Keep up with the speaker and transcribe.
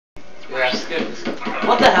Yeah, skip.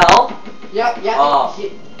 What the hell? Yep, yeah. Oh.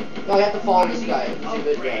 No, you have to follow this guy. He's a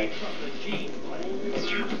good guy.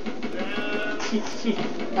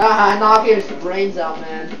 Knock his brains out,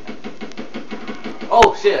 man.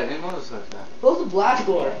 Oh shit, I didn't notice that. Close the blast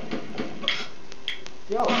door.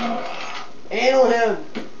 Yo. Anal him.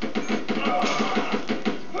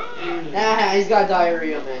 He's got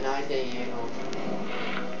diarrhea, man. Now he's getting anal.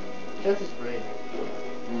 Check his brain.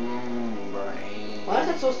 Brain. What is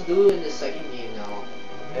that supposed to do in the second game now?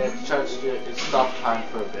 It charged it. It stopped time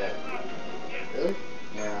for a bit. Really?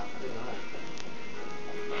 Yeah.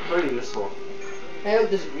 Pretty useful. Hey, look,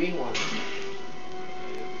 this green one.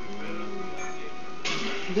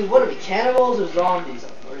 Dude, what are we, cannibals or zombies?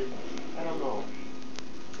 Or, I don't know.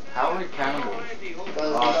 How are we cannibals?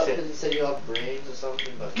 Because it said you have brains or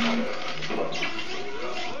something, but...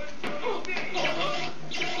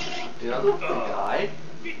 The other guy?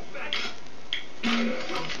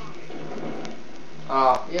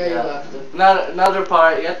 Oh, yeah, you left him. Another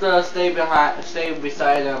part, you have to stay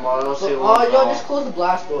beside him or else he will yo, just close the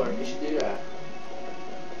blast door. You should do that.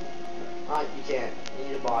 You can't. You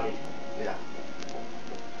need a body. Yeah.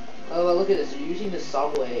 Oh, well, look at this. They're using the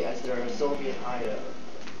subway as their Soviet hideout.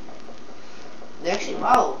 They actually,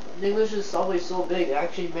 wow, the English's subway is so big, they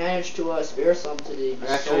actually managed to spare some to the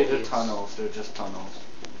Actually, Soviets. they're tunnels. They're just tunnels.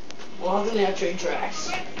 Well, how come they have train tracks?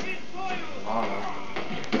 I don't know.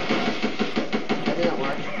 That didn't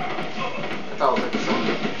work. I thought it was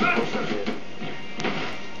like something.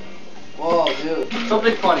 Whoa, dude.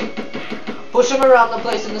 Something funny. Push him around the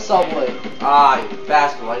place in the subway. Ah, you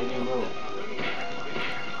bastard, why didn't you move?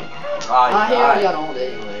 Ah, He already got owned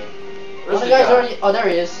anyway. Where's the the guy's guy? already, oh, there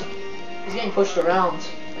he is. He's getting pushed around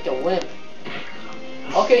like a wimp.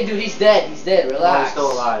 Okay, dude, he's dead. He's dead. Oh, Relax. he's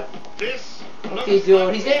still alive. Okay,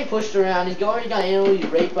 dude, he's getting pushed around. He's already got anally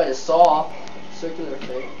raped by the saw. Circular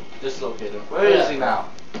thing. Dislocated. Where is he now?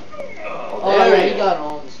 Oh, there he got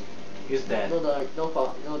owned. He's dead. No doubt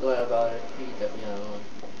about it. He definitely got owned.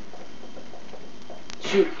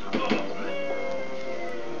 Shoot.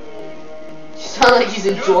 You sound like he's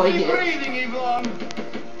enjoying it.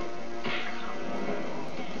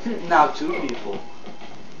 Now 2 people.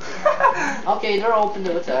 Okay, they're open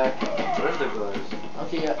to attack. Where's the guys?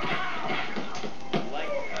 Okay, yeah.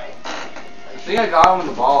 I think I got him in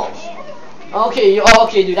the balls. Okay,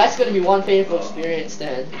 dude, that's gonna be one painful experience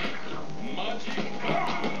then.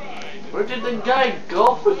 Where did the guy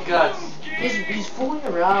go for guts? He's fooling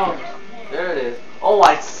around. There it is. Oh,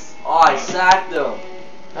 I sacked him.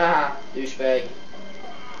 Douchebag.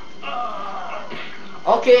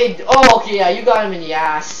 Okay, yeah, you got him in the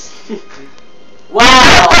ass.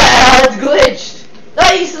 Wow! It's glitched!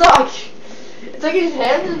 Nice luck! It's like his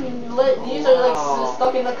hands and knees are like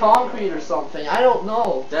stuck in the concrete or something. I don't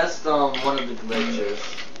know. That's one of the glitches.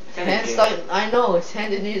 His hand stuck. I know his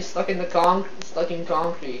hand and knees stuck in the stuck in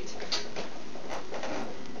concrete.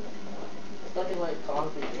 Stuck in like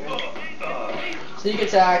concrete. Right? Sneak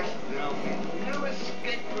attack.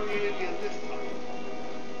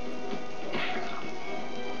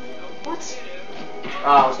 What?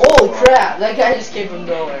 Holy crap! That guy just came from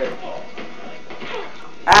nowhere.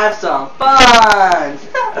 Have some fun!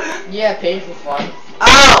 Yeah, painful fun.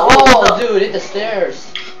 Ow! Oh, dude, hit the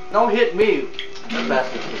stairs. Don't hit me. That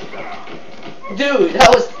bastard. Dude,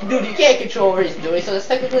 dude, you can't control what he's doing, so that's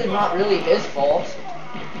technically not really his fault.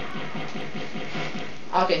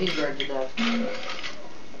 Okay, he's burned to death.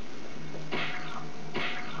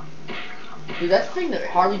 Dude, that thing that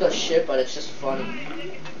hardly does shit, but it's just funny.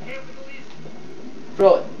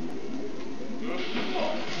 Throw it.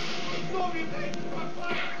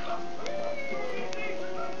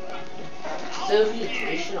 Soviet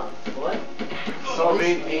mutation on foot?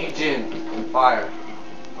 Soviet agent on fire.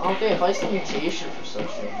 Okay, if I see mutation for some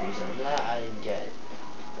strange reason, that I didn't get it.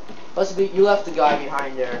 Must be you left the guy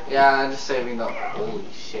behind there. Yeah, I'm just saving the. Holy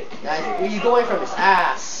shit. He's going from his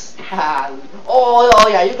ass. Oh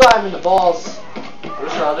yeah, you got him in the balls.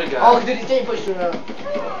 Where's the other guy? Oh, dude, he's getting pushed around.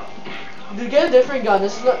 Dude, get a different gun.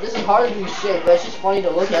 This is hard to do shit, but it's just funny to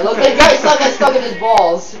look at. Look, that guy's stuck in his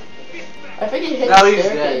balls. I think he hit the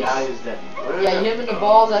staircase. Now he's dead. Yeah, you hit him in the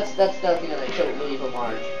balls. That's definitely gonna kill leave a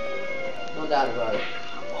mark. No doubt about it.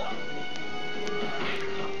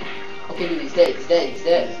 Okay, dude, he's dead. He's dead. He's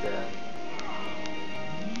dead.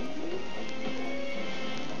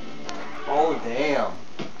 Oh damn.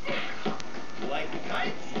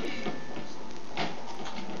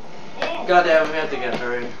 God damn, we have to get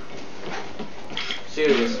her in.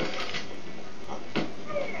 Serious.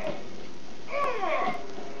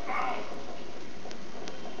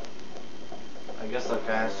 I guess that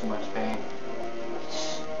guy has too much pain.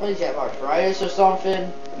 What is that, arthritis or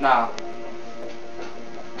something? Nah.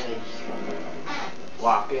 Hey.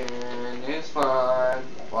 Walking is fun.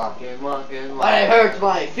 Walking, walking, But I walking. hurt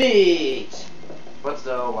my feet. What's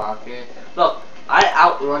the walking? Look, I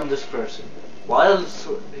outrun this person. Why does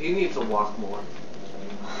he needs to walk more?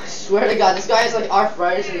 I swear to God, this guy has like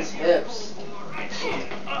arthritis in his hips.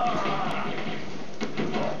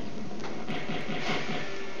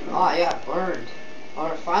 Oh, I got burned.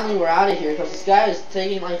 Alright, finally we're out of here because this guy is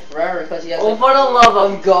taking like forever because he has. Oh, Like, for the love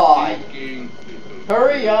of God!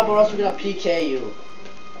 Hurry up, or else we're gonna PK you.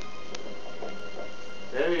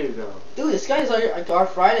 There you go. Dude, this guy has like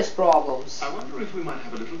arthritis problems. I wonder if we might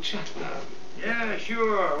have a little chat now. Yeah,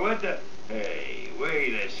 sure. What the? Hey,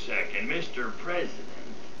 wait a second, Mr. President.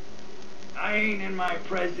 I ain't in my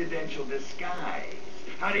presidential disguise.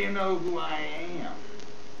 How do you know who I am?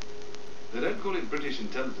 They don't call it British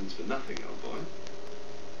intelligence for nothing, old boy.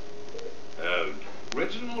 Oh,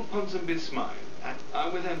 Reginald Ponsonby Smythe.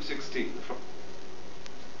 I'm with M16 from...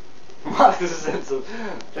 What is the sense of?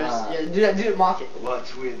 Yeah, do it, mock it.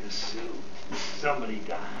 what's with the suit? Somebody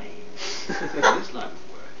died. In this line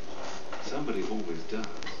of work, somebody always does.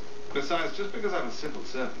 Besides, just because I'm a civil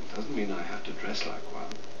servant doesn't mean I have to dress like one.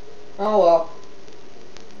 Oh well.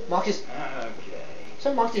 Mock is. Okay.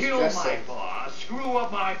 So mock is Kill dressed my like. boss, screw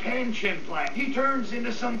up my pension plan. He turns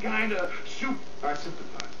into some kind of soup. I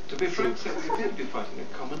sympathize. To be frank, sir, we appear to be fighting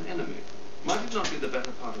a common enemy. Might it not be the better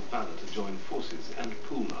part of valor to join forces and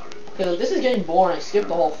pool our efforts? Okay, look, this is getting boring. Skip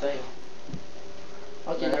the whole thing.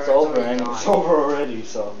 Okay, It's never- over, already and gone. it's over already.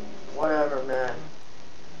 So. Whatever, man.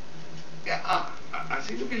 Yeah, I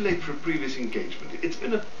seem to be late for a previous engagement. It's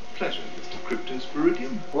been a pleasure, Mr. Crypto's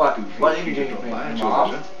Britian. What? Do feel What free to drop engagement, by at your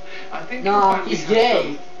Mom? leisure. I think No, you'll find he's we have gay.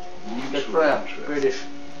 some That's mutual right. interests. British.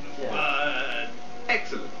 Yeah.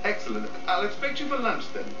 Excellent, excellent. I'll expect you for lunch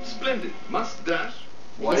then. Splendid. Must dash.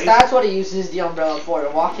 What Because is- that's what he uses the umbrella for, to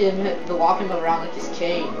walk him around like his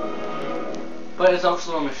cane. But it's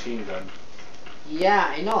also a machine gun.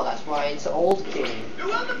 Yeah, I know, that's why it's an old cane.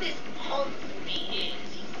 Whoever this Ponsonby is,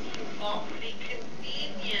 he seems awfully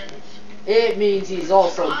convenient. It means he's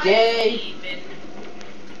also Try gay. even.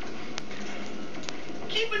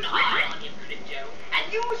 Keep an eye on him, Crypto,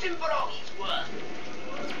 and use him for all he's worth.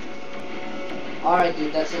 Alright,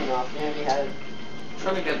 dude, that's enough. Man, you had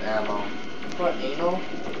Trying to get ammo. what, anal?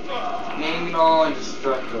 Anal and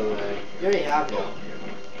destructor ray. You already have it.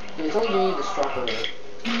 Dude, it's only giving you the structure.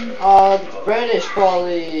 British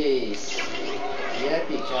police.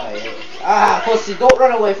 Yippee-ki-yay. Ah, pussy, don't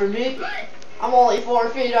run away from me. I'm only 4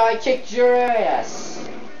 feet, I kicked your ass.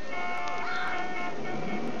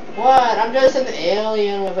 What? I'm just an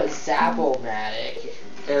alien with a Zap-O-Matic.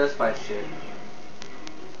 Yeah, that's my shit.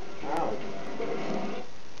 Oh.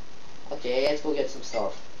 Okay, let's go get some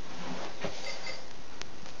stuff.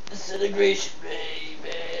 Disintegration,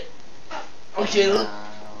 baby. Okay, look.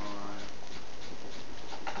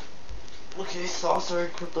 Okay,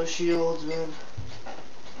 saucer, crypto shields, man.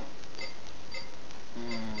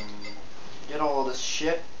 Get all this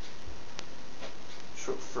shit.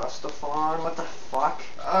 Frustafon, what the fuck?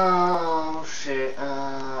 Oh shit.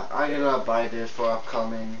 I'm gonna buy this for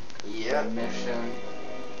upcoming Yeah. mission.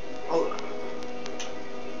 Oh.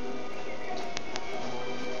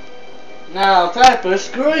 Now, time for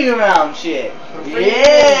screwing around shit. free.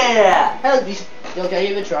 Yeah. Hell, these. Yo, can I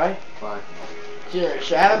give it a try? Fine.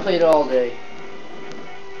 Sure, I haven't played it all day.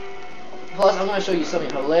 Plus, I'm gonna show you something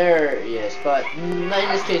hilarious, but in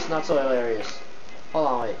this case, not so hilarious. Hold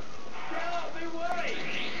on, wait.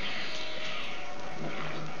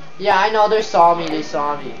 Yeah, I know, they saw me.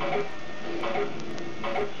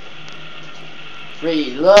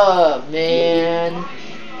 Free love, man. Alright.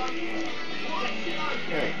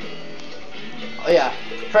 Oh yeah,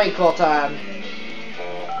 prank call time.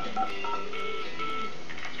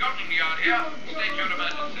 Scotland Yard here. State your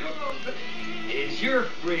emergency. Is your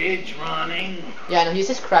fridge running? Yeah, no, he's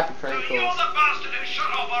just crappy prank You're calls. the bastard who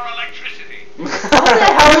shut off our electricity. What the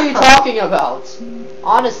hell are you talking about?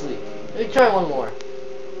 Honestly. Let me try one more.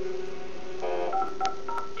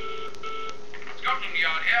 Scotland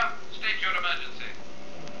Yard here. State your emergency.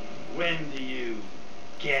 When do you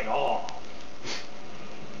get off?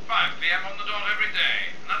 5 p.m. on the dot every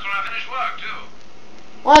day. And that's when I finish work, too.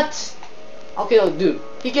 What? Okay, look, dude.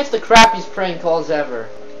 He gets the crappiest prank calls ever.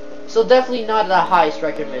 So definitely not the highest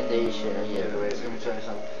recommendation. Yeah, anyways, let me try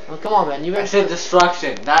something. Oh, come on, man. You I better. said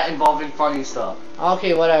destruction, not involving funny stuff.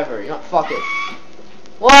 Okay, whatever. You know, fuck it.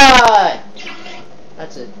 What?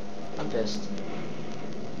 That's it. I'm pissed.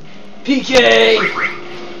 PK!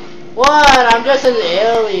 What? I'm just an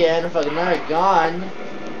alien with another gun.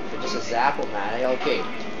 Or just a Zap-O-Matic. Okay.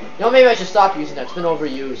 You know, maybe I should stop using that. It's been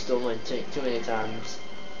overused too many times.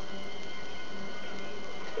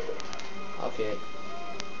 Okay.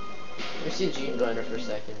 Let me see Gene Blender for a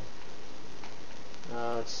second.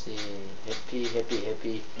 Let's see.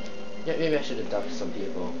 Hippie. Yeah, maybe I should abduct some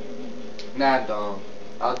people. Nah, don't.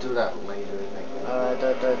 I'll do that later.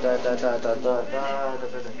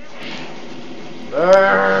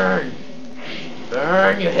 Burn!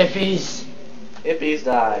 Burn, you hippies! Hippies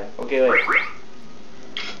die. Okay, wait.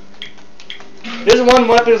 There's one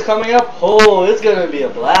weapon's coming up. Oh, it's gonna be a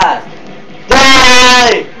blast.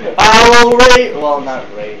 Die! I will raid. Well, not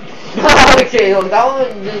raid. Okay, look, that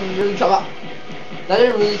one didn't really come out. That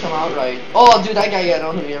didn't really come out right. Oh, dude, that guy, I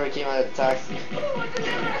don't know who ever came out of the taxi.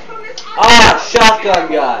 Ah,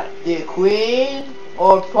 shotgun guy. The Queen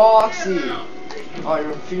or Proxy are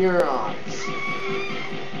your Furons.